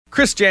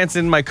Chris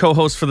Janson, my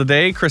co-host for the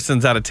day.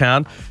 Kristen's out of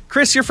town.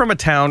 Chris, you're from a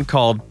town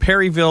called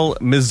Perryville,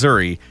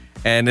 Missouri,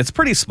 and it's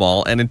pretty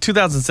small. And in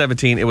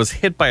 2017, it was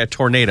hit by a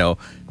tornado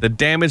that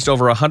damaged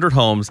over 100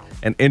 homes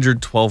and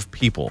injured 12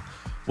 people.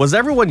 Was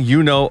everyone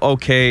you know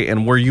okay,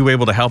 and were you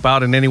able to help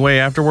out in any way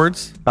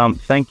afterwards?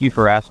 Thank you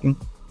for asking.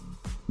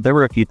 There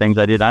were a few things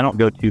I did. I don't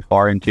go too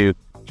far into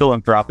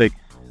philanthropic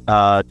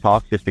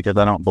talks just because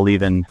I don't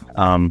believe in,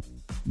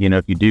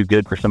 if you do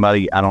good for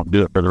somebody, I don't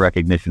do it for the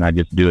recognition. I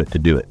just do it to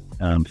do it.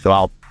 So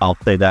I'll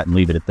say that and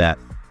leave it at that.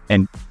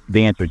 And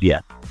the answer is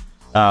yes.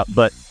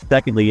 But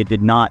secondly, it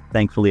did not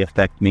thankfully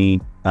affect me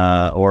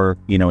or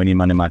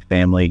anyone in my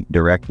family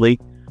directly.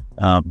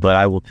 But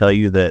I will tell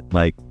you that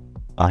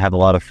I have a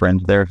lot of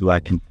friends there who I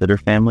consider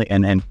family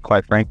and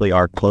quite frankly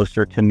are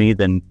closer to me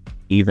than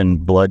even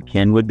blood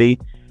kin would be.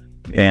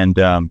 And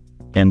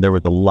there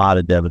was a lot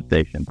of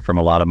devastation from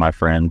a lot of my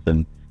friends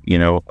and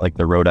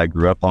the road I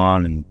grew up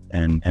on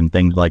and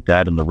things like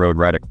that, and the road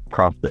right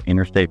across the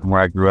interstate from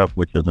where I grew up,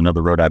 which is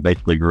another road I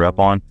basically grew up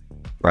on,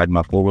 riding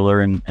my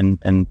four-wheeler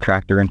and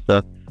tractor and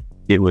stuff.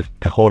 It was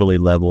totally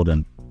leveled,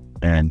 and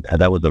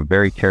that was a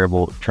very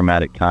terrible,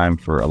 traumatic time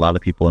for a lot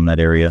of people in that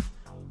area.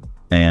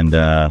 And,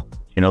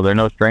 they're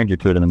no stranger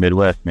to it in the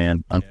Midwest,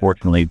 man.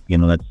 Unfortunately,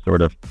 that's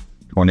sort of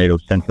tornado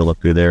central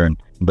up through there.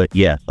 But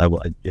yes, I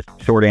will. Just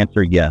short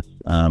answer, yes.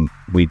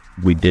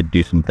 We did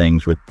do some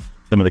things with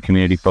some of the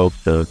community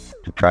folks to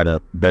try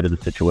to better the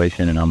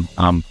situation, and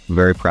I'm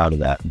very proud of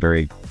that.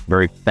 Very,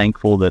 very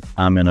thankful that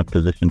I'm in a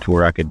position to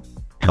where I could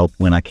help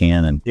when I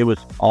can. And it was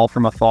all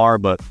from afar,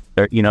 but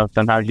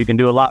sometimes you can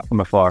do a lot from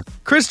afar.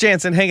 Chris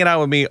Janson hanging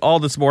out with me all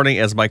this morning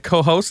as my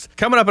co-host.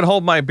 Coming up and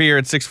Hold My Beer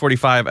at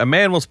 6:45, a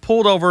man was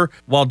pulled over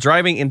while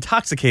driving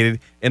intoxicated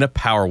in a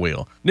Power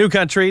Wheel. New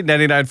Country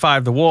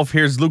 99.5 The Wolf.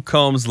 Here's Luke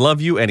Combs.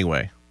 Love you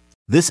anyway.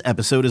 This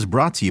episode is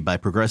brought to you by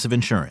Progressive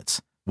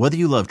Insurance. Whether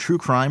you love true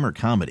crime or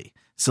comedy,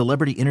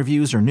 celebrity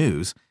interviews or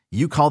news,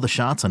 you call the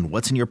shots on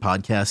what's in your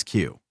podcast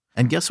queue.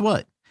 And guess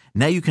what?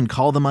 Now you can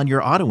call them on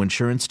your auto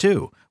insurance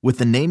too with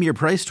the Name Your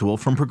Price tool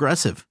from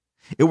Progressive.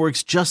 It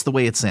works just the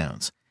way it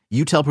sounds.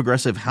 You tell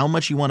Progressive how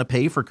much you want to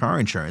pay for car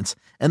insurance,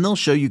 and they'll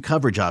show you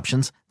coverage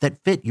options that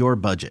fit your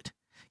budget.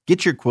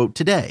 Get your quote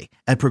today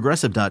at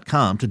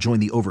Progressive.com to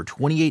join the over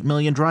 28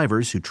 million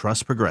drivers who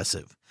trust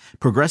Progressive.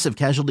 Progressive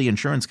Casualty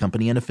Insurance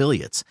Company and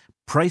Affiliates.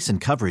 Price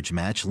and coverage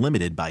match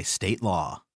limited by state law.